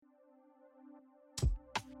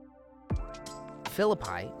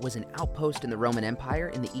Philippi was an outpost in the Roman Empire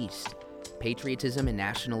in the east. Patriotism and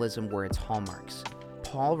nationalism were its hallmarks.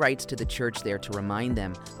 Paul writes to the church there to remind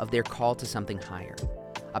them of their call to something higher,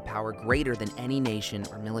 a power greater than any nation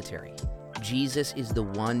or military. Jesus is the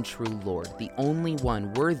one true Lord, the only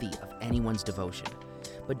one worthy of anyone's devotion.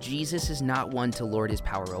 But Jesus is not one to lord his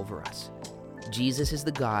power over us. Jesus is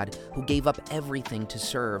the God who gave up everything to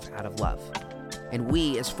serve out of love. And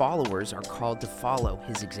we, as followers, are called to follow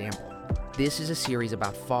his example. This is a series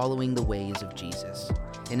about following the ways of Jesus.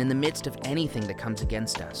 And in the midst of anything that comes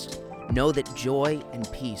against us, know that joy and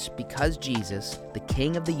peace, because Jesus, the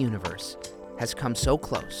King of the universe, has come so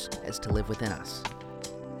close as to live within us.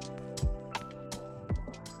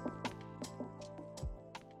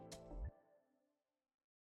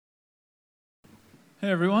 Hey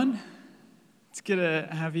everyone, it's good to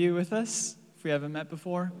have you with us. If we haven't met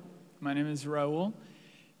before, my name is Raul,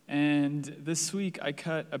 and this week I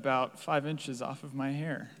cut about 5 inches off of my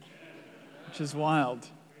hair, which is wild.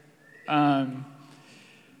 The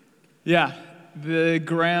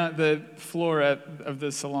floor of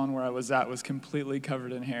the salon where I was at was completely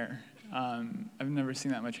covered in hair. I've never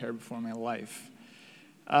seen that much hair before in my life.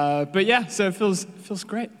 So it feels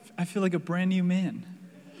great. I feel like a brand new man.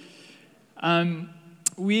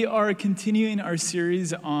 We are continuing our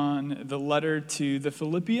series on the letter to the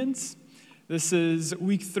Philippians. This is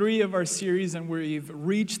week 3 of our series, and we've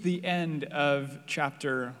reached the end of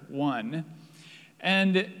chapter 1.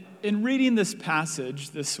 And in reading this passage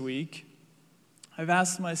this week, I've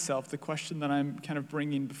asked myself the question that I'm kind of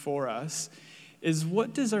bringing before us is,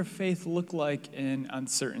 what does our faith look like in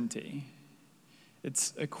uncertainty?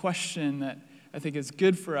 It's a question that I think is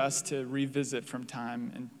good for us to revisit from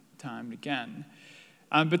time and time again.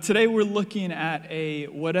 But today we're looking at a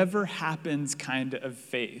whatever happens kind of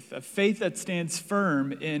faith, a faith that stands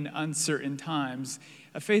firm in uncertain times,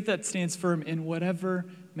 a faith that stands firm in whatever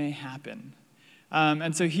may happen.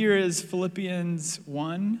 And so here is Philippians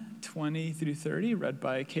 1, 20 through 30, read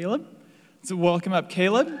by Caleb. So welcome up,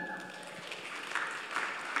 Caleb.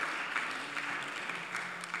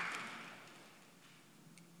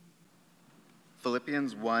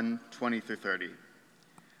 Philippians 1, 20 through 30.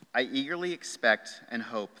 I eagerly expect and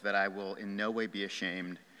hope that I will in no way be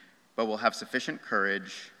ashamed, but will have sufficient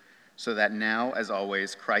courage so that now, as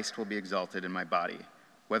always, Christ will be exalted in my body,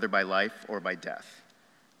 whether by life or by death.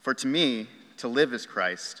 For to me, to live is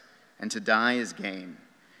Christ, and to die is gain.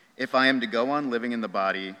 If I am to go on living in the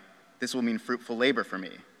body, this will mean fruitful labor for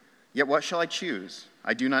me. Yet what shall I choose?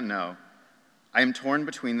 I do not know. I am torn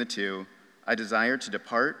between the two. I desire to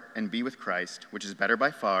depart and be with Christ, which is better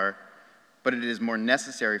by far, but it is more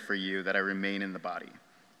necessary for you that I remain in the body.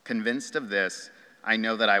 Convinced of this, I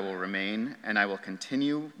know that I will remain, and I will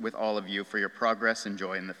continue with all of you for your progress and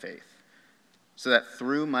joy in the faith, so that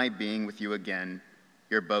through my being with you again,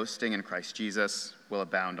 your boasting in Christ Jesus will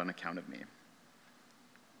abound on account of me.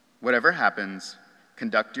 Whatever happens,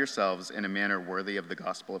 conduct yourselves in a manner worthy of the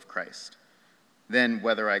gospel of Christ. Then,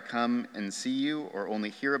 whether I come and see you or only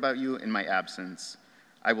hear about you in my absence,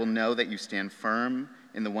 I will know that you stand firm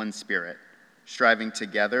in the one Spirit, striving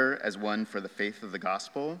together as one for the faith of the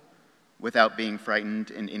gospel, without being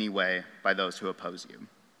frightened in any way by those who oppose you.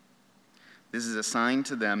 This is a sign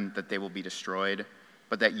to them that they will be destroyed,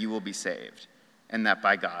 but that you will be saved, and that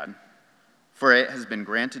by God. For it has been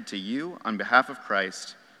granted to you on behalf of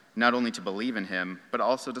Christ, not only to believe in him, but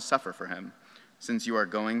also to suffer for him, since you are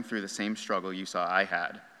going through the same struggle you saw I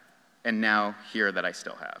had, and now hear that I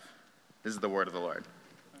still have. This is the word of the Lord.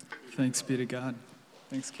 Thanks be to God.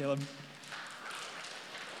 Thanks, Caleb.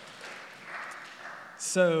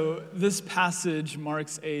 So this passage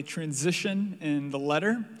marks a transition in the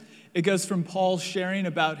letter. It goes from Paul sharing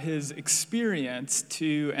about his experience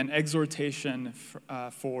to an exhortation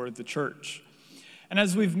for the church. And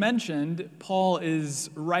as we've mentioned, Paul is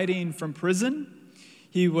writing from prison.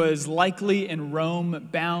 He was likely in Rome,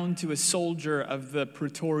 bound to a soldier of the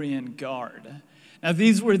Praetorian Guard. Now,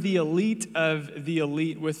 these were the elite of the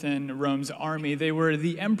elite within Rome's army. They were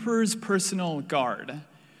the emperor's personal guard.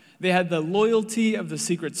 They had the loyalty of the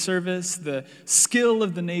Secret Service, the skill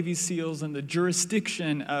of the Navy SEALs, and the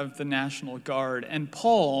jurisdiction of the National Guard. And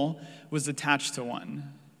Paul was attached to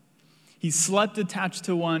one. He slept attached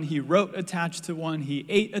to one. He wrote attached to one. He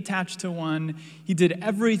ate attached to one. He did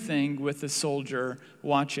everything with a soldier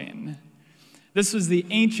watching. This was the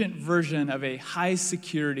ancient version of a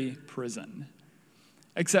high-security prison.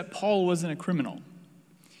 Except Paul wasn't a criminal.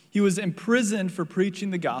 He was imprisoned for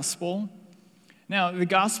preaching the gospel. Now, the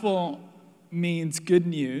gospel means good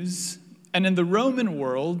news, And in the Roman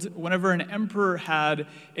world, whenever an emperor had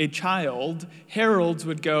a child, heralds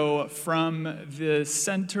would go from the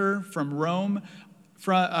center, from Rome,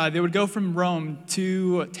 they would go from Rome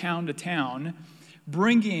to town,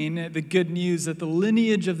 bringing the good news that the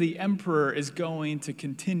lineage of the emperor is going to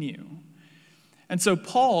continue. And so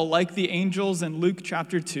Paul, like the angels in Luke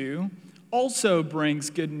chapter 2, also brings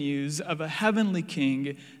good news of a heavenly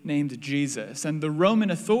king named Jesus. And the Roman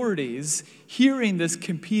authorities, hearing this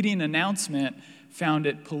competing announcement, found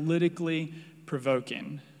it politically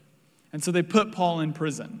provoking. And so they put Paul in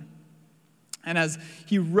prison. And as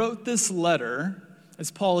he wrote this letter, as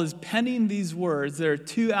Paul is penning these words, there are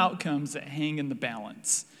two outcomes that hang in the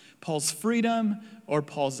balance: Paul's freedom or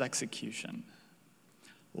Paul's execution,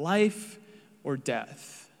 life or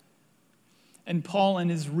death. And Paul and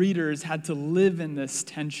his readers had to live in this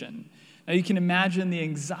tension. Now you can imagine the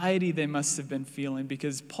anxiety they must have been feeling,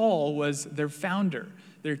 because Paul was their founder,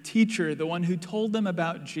 their teacher, the one who told them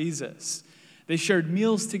about Jesus. They shared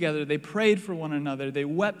meals together, they prayed for one another, they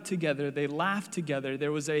wept together, they laughed together.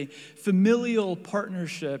 There was a familial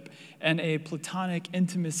partnership and a platonic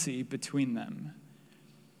intimacy between them.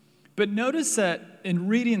 But notice that in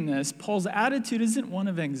reading this, Paul's attitude isn't one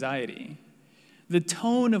of anxiety. The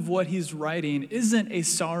tone of what he's writing isn't a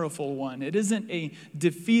sorrowful one. It isn't a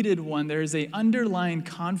defeated one. There is an underlying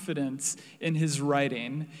confidence in his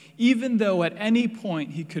writing, even though at any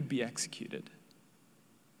point he could be executed.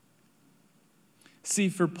 See,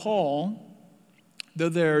 for Paul, though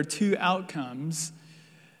there are two outcomes,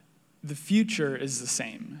 the future is the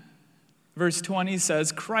same. Verse 20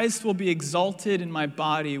 says, "Christ will be exalted in my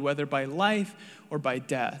body, whether by life or by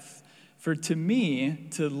death. For to me,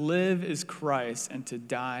 to live is Christ, and to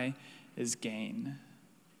die is gain."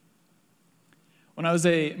 When I was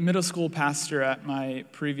a middle school pastor at my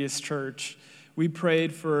previous church, we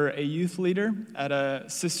prayed for a youth leader at a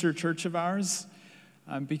sister church of ours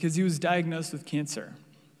because he was diagnosed with cancer.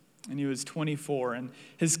 And he was 24, and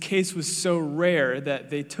his case was so rare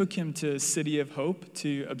that they took him to City of Hope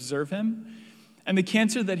to observe him. And the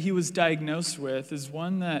cancer that he was diagnosed with is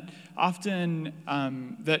one that often,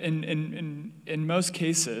 that in most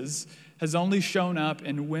cases, has only shown up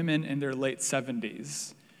in women in their late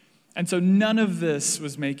 70s. And so none of this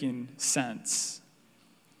was making sense.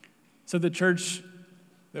 So the church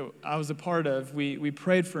that I was a part of, we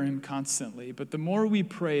prayed for him constantly, but the more we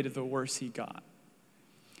prayed, the worse he got.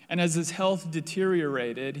 And as his health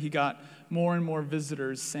deteriorated, he got more and more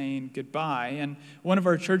visitors saying goodbye. And one of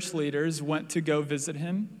our church leaders went to go visit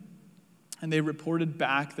him, and they reported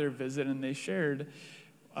back their visit, and they shared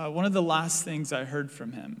one of the last things I heard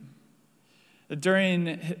from him. During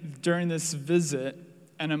this visit,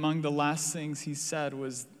 and among the last things he said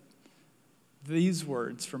was these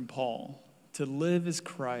words from Paul: "To live is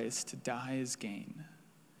Christ, to die is gain."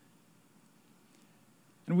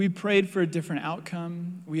 And we prayed for a different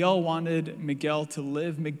outcome. We all wanted Miguel to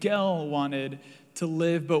live. Miguel wanted to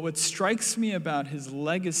live, but what strikes me about his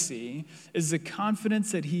legacy is the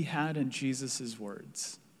confidence that he had in Jesus'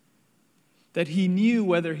 words. That he knew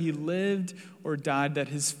whether he lived or died, that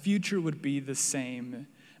his future would be the same.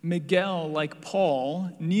 Miguel, like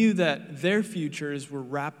Paul, knew that their futures were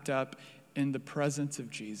wrapped up in the presence of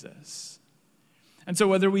Jesus. And so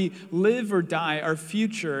whether we live or die, our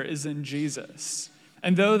future is in Jesus.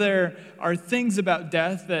 And though there are things about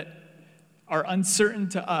death that are uncertain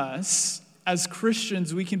to us, as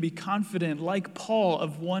Christians, we can be confident, like Paul,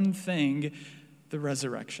 of one thing: the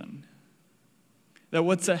resurrection. That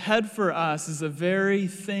what's ahead for us is the very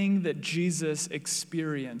thing that Jesus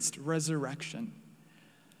experienced: resurrection.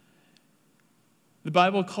 The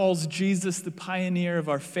Bible calls Jesus the pioneer of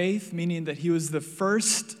our faith, meaning that he was the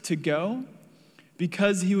first to go.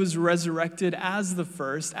 Because he was resurrected as the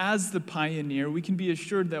first, as the pioneer, we can be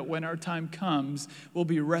assured that when our time comes, we'll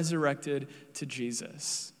be resurrected to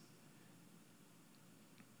Jesus.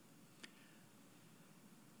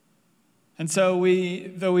 And so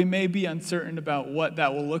though we may be uncertain about what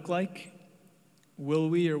that will look like, will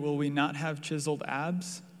we or will we not have chiseled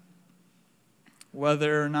abs?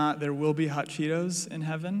 Whether or not there will be hot Cheetos in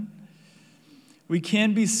heaven, we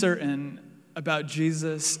can be certain about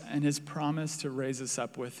Jesus and his promise to raise us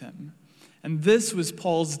up with him. And this was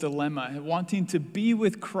Paul's dilemma, wanting to be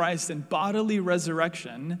with Christ in bodily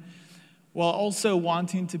resurrection while also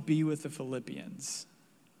wanting to be with the Philippians.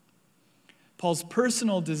 Paul's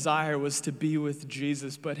personal desire was to be with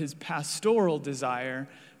Jesus, but his pastoral desire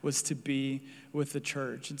was to be with the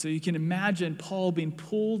church. And so you can imagine Paul being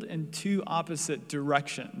pulled in two opposite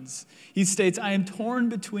directions. He states, "I am torn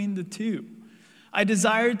between the two. I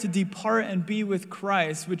desire to depart and be with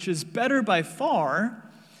Christ, which is better by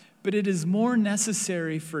far, but it is more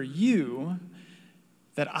necessary for you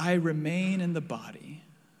that I remain in the body.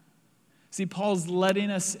 See, Paul's letting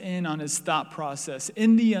us in on his thought process.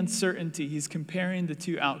 In the uncertainty, he's comparing the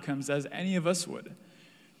two outcomes as any of us would.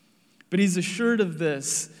 But he's assured of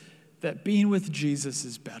this, that being with Jesus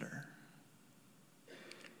is better.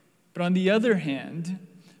 But on the other hand,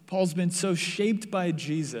 Paul's been so shaped by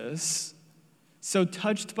Jesus, so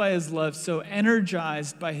touched by his love, so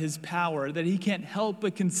energized by his power that he can't help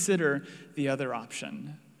but consider the other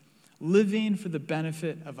option, living for the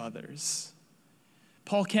benefit of others.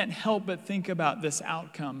 Paul can't help but think about this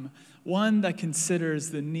outcome, one that considers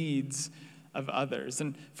the needs of others.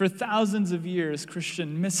 And for thousands of years,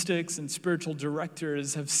 Christian mystics and spiritual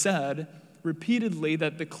directors have said repeatedly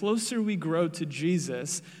that the closer we grow to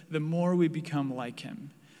Jesus, the more we become like him.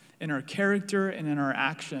 In our character and in our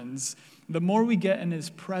actions, the more we get in his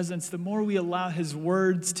presence, the more we allow his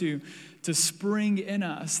words to spring in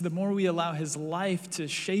us, the more we allow his life to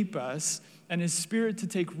shape us and his spirit to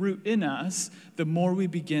take root in us, the more we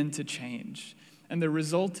begin to change. And the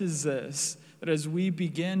result is this, that as we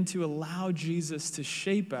begin to allow Jesus to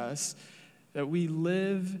shape us, that we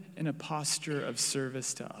live in a posture of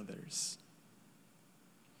service to others.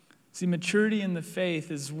 See, maturity in the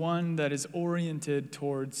faith is one that is oriented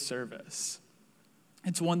towards service.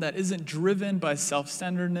 It's one that isn't driven by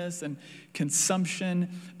self-centeredness and consumption,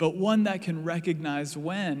 but one that can recognize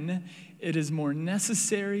when it is more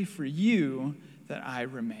necessary for you that I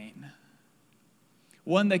remain.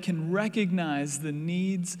 One that can recognize the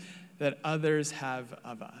needs that others have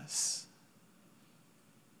of us.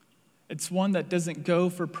 It's one that doesn't go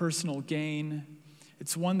for personal gain.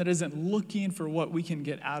 It's one that isn't looking for what we can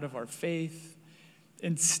get out of our faith.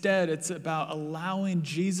 Instead, it's about allowing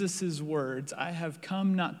Jesus' words, I have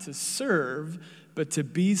come not to serve, but to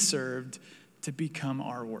be served, to become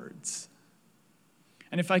our words.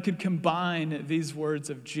 And if I could combine these words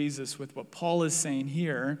of Jesus with what Paul is saying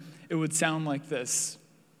here, it would sound like this.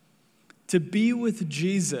 To be with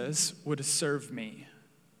Jesus would serve me,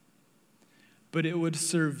 but it would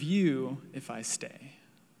serve you if I stay.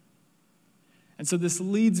 And so this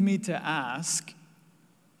leads me to ask,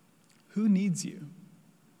 who needs you?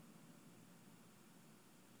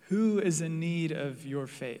 Who is in need of your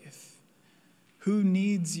faith? Who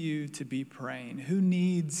needs you to be praying? Who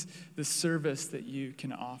needs the service that you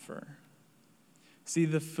can offer? See,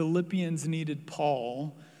 the Philippians needed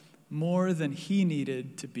Paul more than he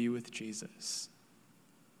needed to be with Jesus.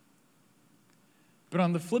 But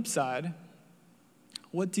on the flip side,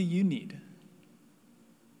 what do you need?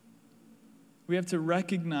 We have to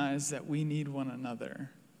recognize that we need one another,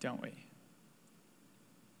 don't we?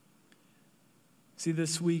 See,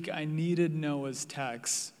 this week I needed Noah's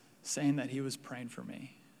text saying that he was praying for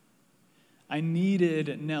me. I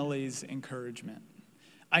needed Nellie's encouragement.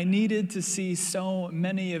 I needed to see so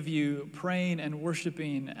many of you praying and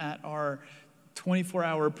worshiping at our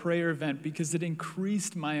 24-hour prayer event because it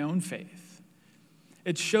increased my own faith.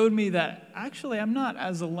 It showed me that actually I'm not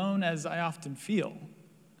as alone as I often feel.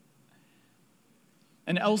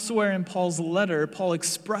 And elsewhere in Paul's letter, Paul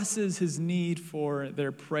expresses his need for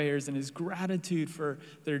their prayers and his gratitude for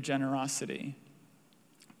their generosity.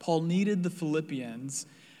 Paul needed the Philippians,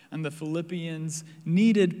 and the Philippians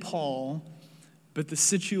needed Paul, but the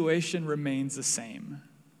situation remains the same.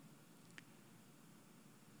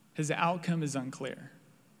 His outcome is unclear.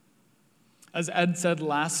 As Ed said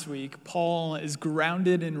last week, Paul is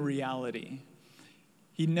grounded in reality.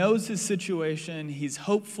 He knows his situation, he's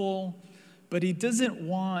hopeful, but he doesn't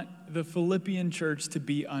want the Philippian church to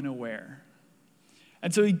be unaware.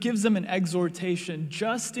 And so he gives them an exhortation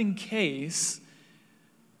just in case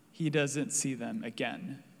he doesn't see them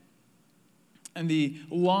again. And the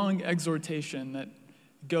long exhortation that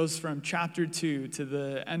goes from chapter 2 to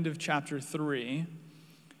the end of chapter 3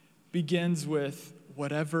 begins with,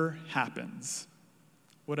 whatever happens.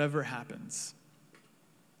 Whatever happens.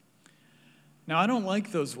 Now, I don't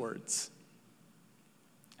like those words.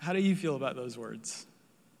 How do you feel about those words?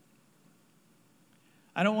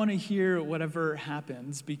 I don't want to hear whatever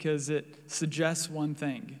happens because it suggests one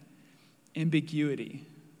thing, ambiguity.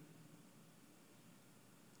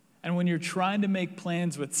 And when you're trying to make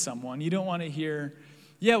plans with someone, you don't want to hear,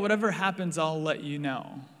 yeah, whatever happens, I'll let you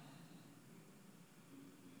know.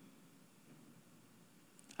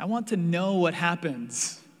 I want to know what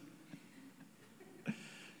happens.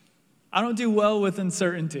 I don't do well with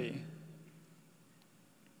uncertainty.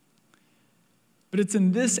 But it's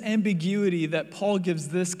in this ambiguity that Paul gives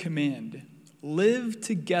this command: live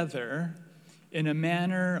together in a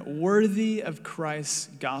manner worthy of Christ's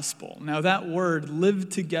gospel. Now that word, live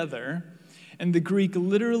together, And the Greek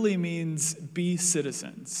literally means be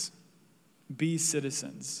citizens. Be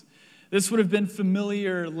citizens. This would have been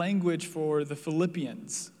familiar language for the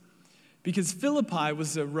Philippians because Philippi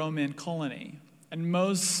was a Roman colony, and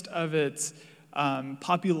most of its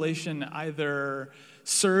population either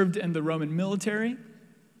served in the Roman military,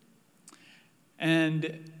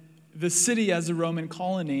 and the city as a Roman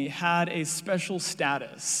colony had a special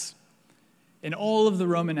status in all of the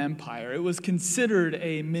Roman Empire. It was considered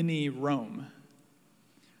a mini Rome.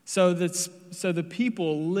 So the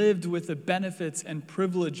people lived with the benefits and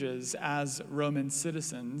privileges as Roman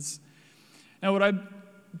citizens. Now, what I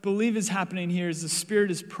believe is happening here is the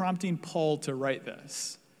Spirit is prompting Paul to write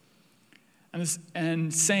this.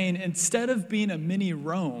 And saying, instead of being a mini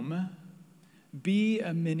Rome, be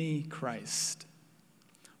a mini Christ.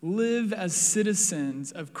 Live as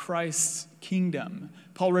citizens of Christ's kingdom.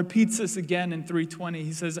 Paul repeats this again in 3:20.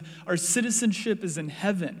 He says, our citizenship is in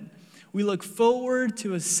heaven. We look forward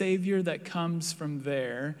to a Savior that comes from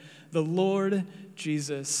there, the Lord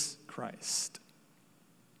Jesus Christ.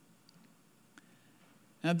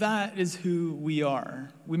 Now that is who we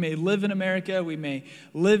are. We may live in America, we may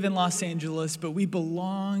live in Los Angeles, but we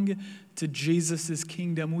belong to Jesus'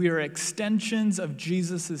 kingdom. We are extensions of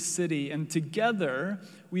Jesus' city, and together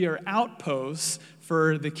we are outposts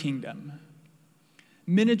for the kingdom.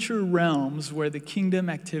 Miniature realms where the kingdom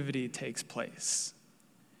activity takes place.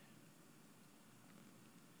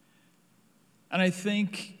 And I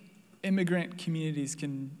think immigrant communities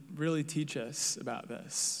can really teach us about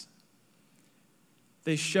this.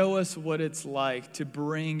 They show us what it's like to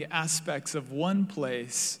bring aspects of one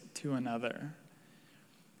place to another.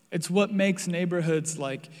 It's what makes neighborhoods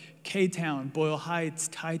like K-Town, Boyle Heights,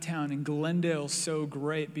 Ty-Town, and Glendale so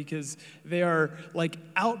great, because they are like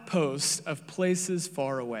outposts of places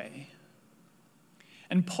far away.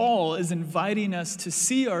 And Paul is inviting us to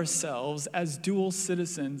see ourselves as dual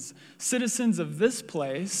citizens, citizens of this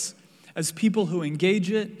place, as people who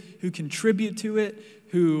engage it, who contribute to it,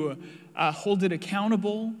 who hold it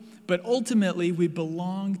accountable, but ultimately we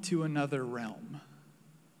belong to another realm.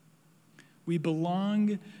 We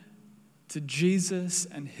belong to Jesus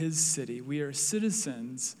and his city. We are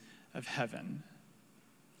citizens of heaven.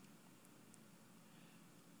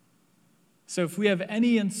 So if we have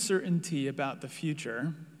any uncertainty about the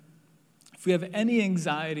future, if we have any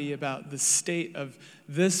anxiety about the state of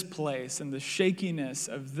this place and the shakiness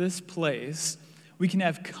of this place, we can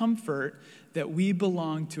have comfort that we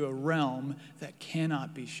belong to a realm that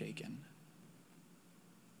cannot be shaken.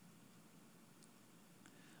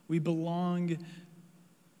 We belong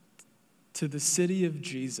to the city of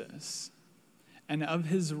Jesus, and of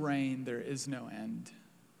his reign there is no end.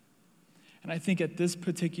 And I think at this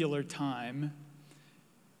particular time,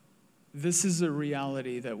 this is a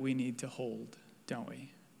reality that we need to hold, don't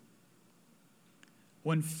we?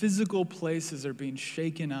 When physical places are being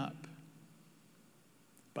shaken up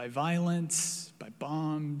by violence, by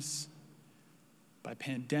bombs, by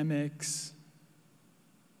pandemics,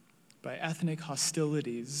 by ethnic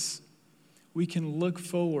hostilities, we can look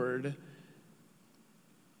forward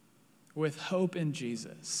with hope in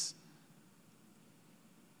Jesus,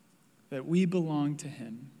 that we belong to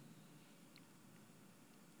him.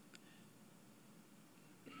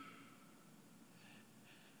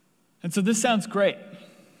 And so this sounds great,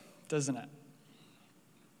 doesn't it?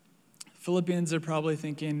 Philippians are probably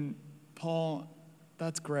thinking, Paul,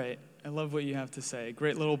 that's great. I love what you have to say.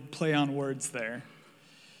 Great little play on words there.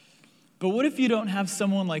 But what if you don't have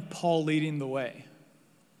someone like Paul leading the way?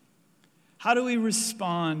 How do we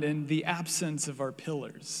respond in the absence of our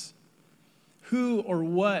pillars? Who or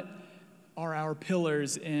what are our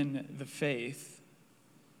pillars in the faith?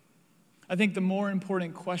 I think the more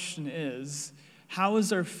important question is, how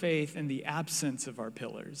is our faith in the absence of our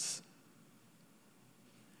pillars?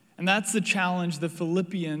 And that's the challenge the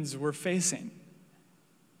Philippians were facing.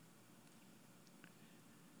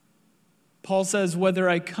 Paul says, whether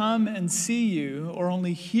I come and see you or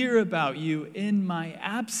only hear about you in my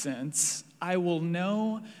absence, I will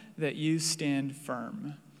know that you stand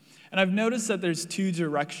firm. And I've noticed that there's two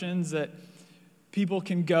directions that people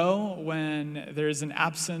can go when there's an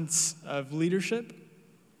absence of leadership.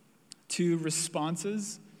 Two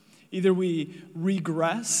responses. Either we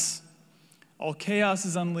regress, all chaos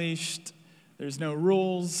is unleashed, there's no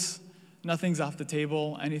rules, nothing's off the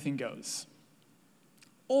table, anything goes.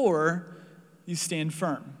 Or you stand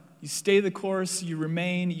firm. You stay the course, you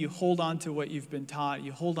remain, you hold on to what you've been taught,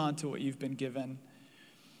 you hold on to what you've been given.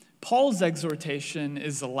 Paul's exhortation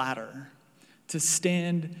is the latter, to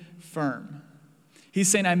stand firm. He's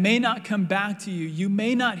saying, I may not come back to you, you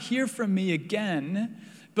may not hear from me again,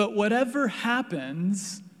 but whatever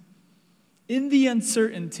happens, In the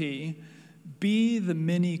uncertainty, be the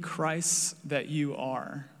many Christs that you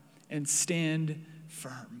are and stand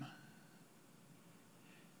firm.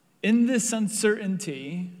 In this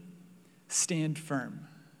uncertainty, stand firm.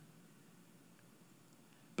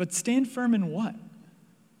 But stand firm in what?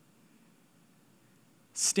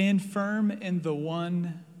 Stand firm in the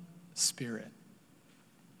one Spirit.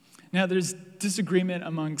 Now, there's disagreement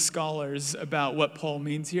among scholars about what Paul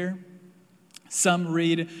means here. Some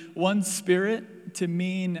read one Spirit to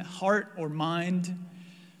mean heart or mind,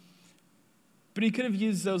 but he could have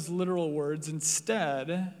used those literal words.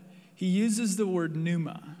 Instead, he uses the word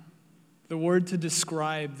pneuma, the word to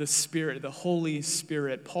describe the Spirit, the Holy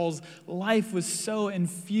Spirit. Paul's life was so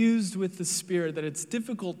infused with the Spirit that it's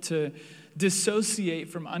difficult to dissociate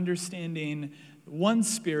from understanding one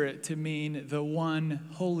Spirit to mean the one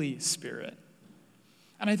Holy Spirit.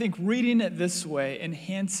 And I think reading it this way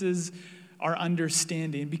enhances our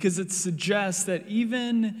understanding because it suggests that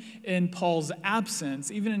even in Paul's absence,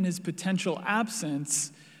 even in his potential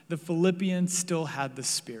absence, the Philippians still had the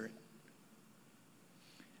Spirit.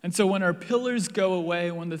 And so when our pillars go away,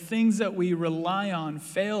 when the things that we rely on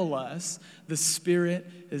fail us, the Spirit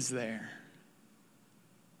is there.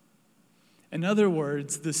 In other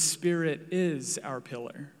words, the Spirit is our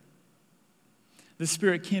pillar. The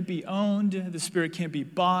Spirit can't be owned. The Spirit can't be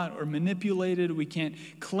bought or manipulated. We can't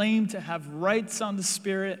claim to have rights on the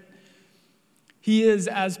Spirit. He is,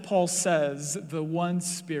 as Paul says, the one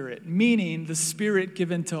Spirit, meaning the Spirit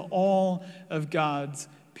given to all of God's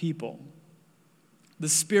people. The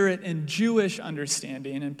Spirit in Jewish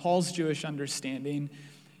understanding, in Paul's Jewish understanding,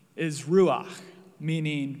 is ruach,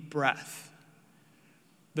 meaning breath.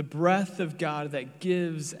 The breath of God that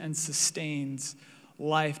gives and sustains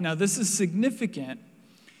life. Now, this is significant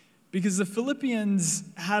because the Philippians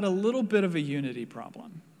had a little bit of a unity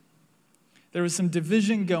problem. There was some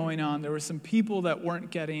division going on. There were some people that weren't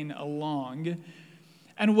getting along.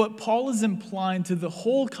 And what Paul is implying to the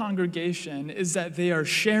whole congregation is that they are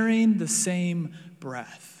sharing the same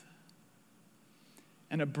breath.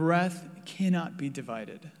 And a breath cannot be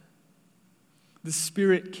divided. The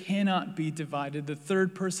Spirit cannot be divided. The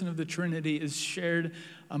third person of the Trinity is shared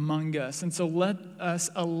among us. And so let us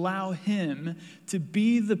allow him to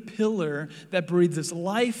be the pillar that breathes his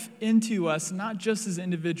life into us, not just as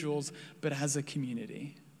individuals, but as a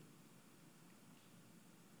community.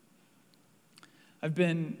 I've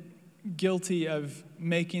been guilty of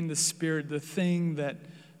making the Spirit the thing that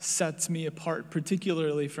sets me apart,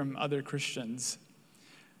 particularly from other Christians.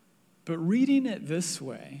 But reading it this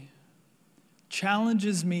way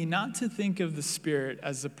challenges me not to think of the Spirit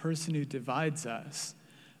as the person who divides us,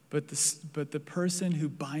 but the person who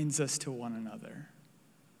binds us to one another.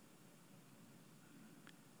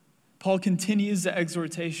 Paul continues the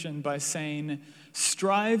exhortation by saying,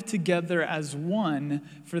 strive together as one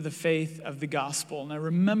for the faith of the gospel. Now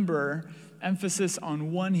remember, emphasis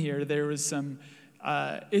on one here, there was some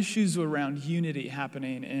issues around unity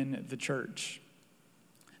happening in the church.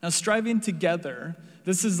 Now striving together,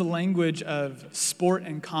 this is the language of sport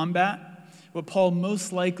and combat. What Paul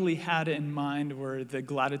most likely had in mind were the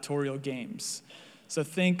gladiatorial games. So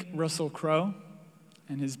think Russell Crowe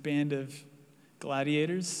and his band of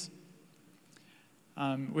gladiators,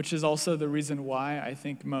 which is also the reason why I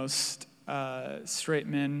think most straight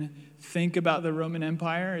men think about the Roman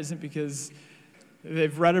Empire isn't because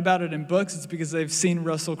they've read about it in books, it's because they've seen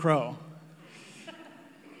Russell Crowe.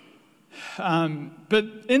 But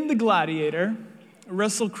in The Gladiator,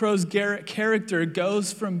 Russell Crowe's character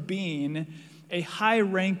goes from being a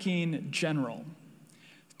high-ranking general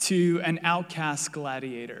to an outcast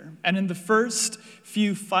gladiator. And in the first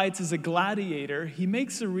few fights as a gladiator, he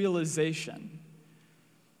makes a realization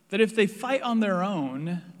that if they fight on their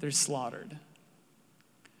own, they're slaughtered.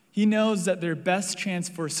 He knows that their best chance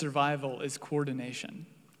for survival is coordination.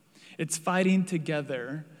 It's fighting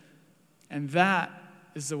together, and that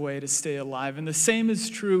is the way to stay alive. And the same is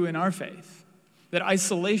true in our faith, that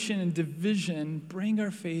isolation and division bring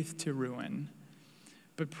our faith to ruin.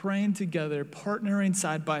 But praying together, partnering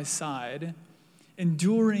side by side,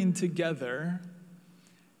 enduring together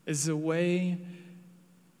is the way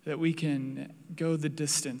that we can go the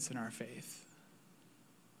distance in our faith.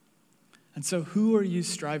 And so who are you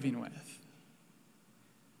striving with?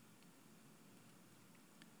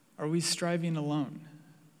 Are we striving alone?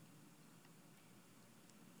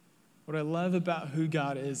 What I love about who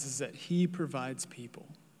God is that he provides people.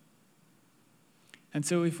 And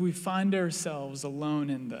so if we find ourselves alone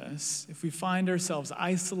in this, if we find ourselves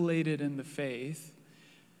isolated in the faith,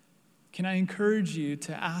 can I encourage you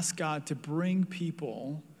to ask God to bring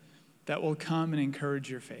people that will come and encourage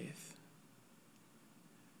your faith?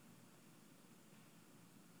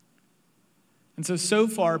 And so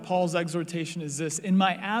far, Paul's exhortation is this: in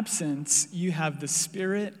my absence, you have the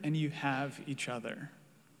Spirit and you have each other.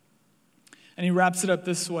 And he wraps it up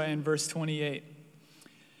this way in verse 28.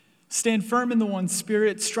 Stand firm in the one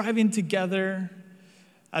Spirit, striving together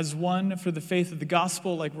as one for the faith of the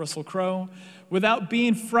gospel, like Russell Crowe, without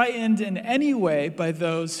being frightened in any way by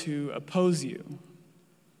those who oppose you.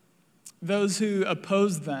 Those who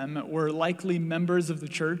opposed them were likely members of the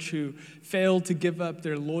church who failed to give up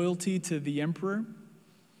their loyalty to the emperor.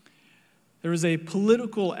 There was a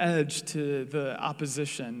political edge to the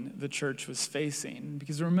opposition the church was facing.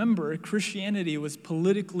 Because remember, Christianity was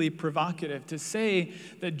politically provocative. To say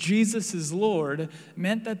that Jesus is Lord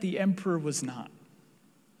meant that the emperor was not.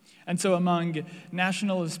 And so among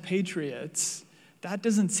nationalist patriots, that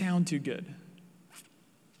doesn't sound too good.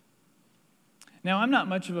 Now, I'm not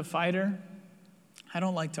much of a fighter. I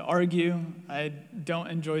don't like to argue. I don't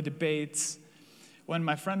enjoy debates. When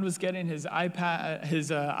my friend was getting his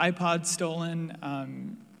iPod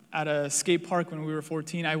stolen at a skate park when we were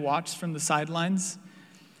 14, I watched from the sidelines.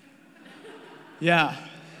 Yeah.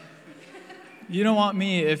 You don't want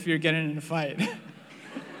me if you're getting in a fight.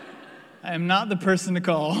 I am not the person to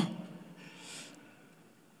call.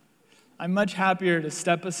 I'm much happier to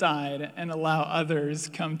step aside and allow others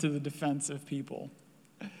come to the defense of people.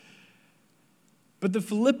 But the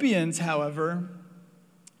Philippians, however,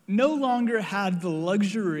 no longer had the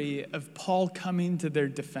luxury of Paul coming to their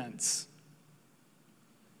defense.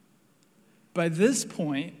 By this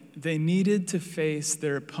point, they needed to face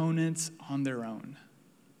their opponents on their own.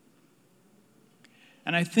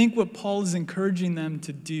 And I think what Paul is encouraging them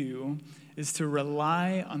to do is to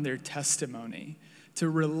rely on their testimony, to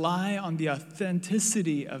rely on the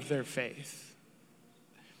authenticity of their faith.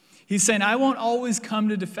 He's saying, I won't always come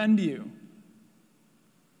to defend you.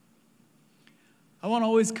 I won't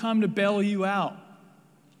always come to bail you out.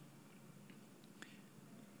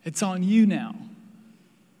 It's on you now.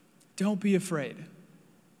 Don't be afraid.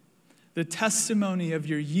 The testimony of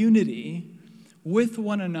your unity with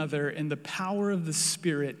one another in the power of the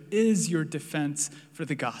Spirit is your defense for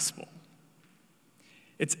the gospel.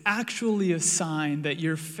 It's actually a sign that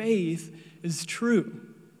your faith is true.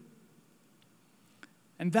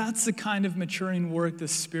 And that's the kind of maturing work the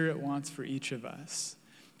Spirit wants for each of us.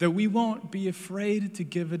 That we won't be afraid to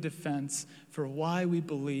give a defense for why we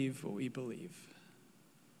believe what we believe.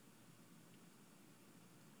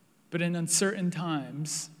 But in uncertain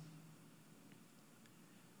times,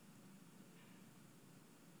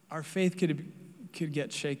 our faith could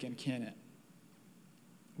get shaken, can't it?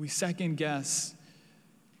 We second guess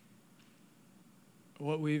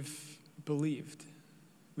what we've believed.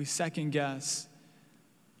 We second guess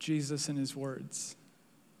Jesus and his words.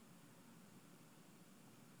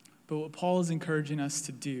 But what Paul is encouraging us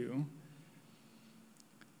to do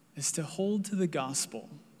is to hold to the gospel,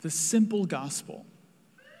 the simple gospel,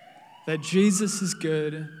 that Jesus is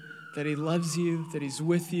good, that he loves you, that he's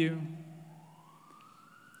with you.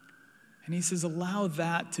 And he says, allow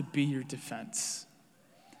that to be your defense.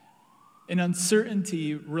 In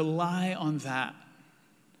uncertainty, rely on that.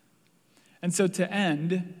 And so to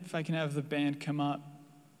end, if I can have the band come up,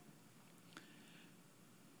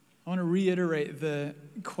 I want to reiterate the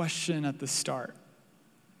question at the start.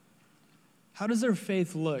 How does our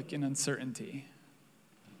faith look in uncertainty?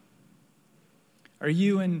 Are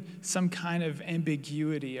you in some kind of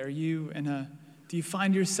ambiguity? Do you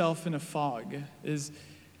find yourself in a fog? Is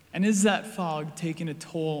that fog taking a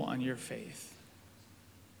toll on your faith?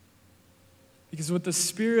 Because what the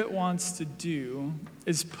Spirit wants to do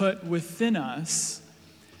is put within us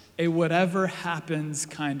a whatever happens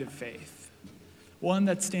kind of faith. One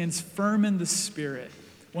that stands firm in the Spirit,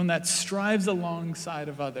 one that strives alongside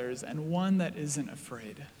of others, and one that isn't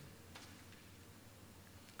afraid.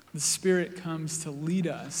 The Spirit comes to lead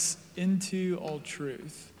us into all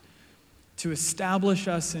truth, to establish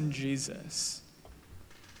us in Jesus.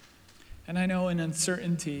 And I know in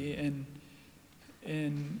uncertainty and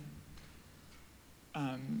in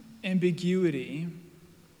ambiguity,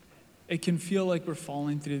 it can feel like we're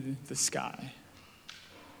falling through the sky.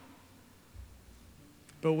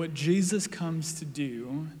 But what Jesus comes to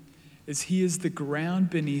do is he is the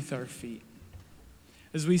ground beneath our feet.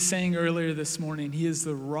 As we sang earlier this morning, he is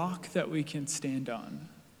the rock that we can stand on.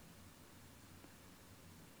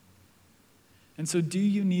 And so do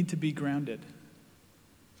you need to be grounded?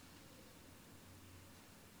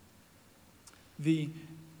 The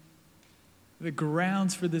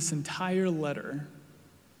grounds for this entire letter,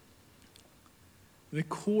 the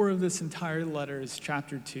core of this entire letter is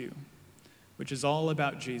chapter 2. Which is all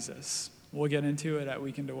about Jesus. We'll get into it at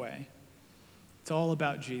Weekend Away. It's all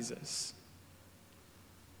about Jesus.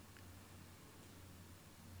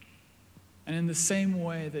 And in the same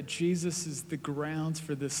way that Jesus is the grounds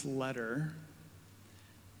for this letter,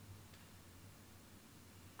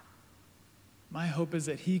 my hope is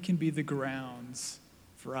that he can be the grounds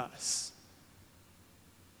for us.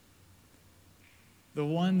 The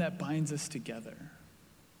one that binds us together.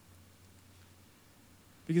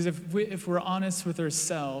 Because if we're honest with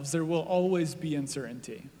ourselves, there will always be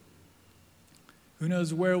uncertainty. Who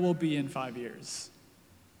knows where we'll be in 5 years?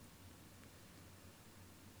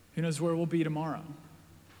 Who knows where we'll be tomorrow?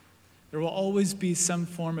 There will always be some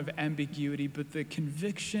form of ambiguity, but the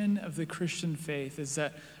conviction of the Christian faith is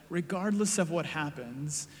that regardless of what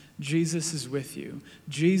happens, Jesus is with you.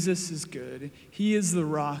 Jesus is good. He is the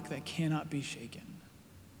rock that cannot be shaken.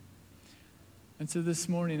 And so this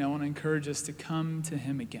morning, I want to encourage us to come to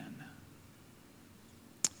him again.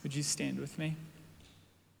 Would you stand with me?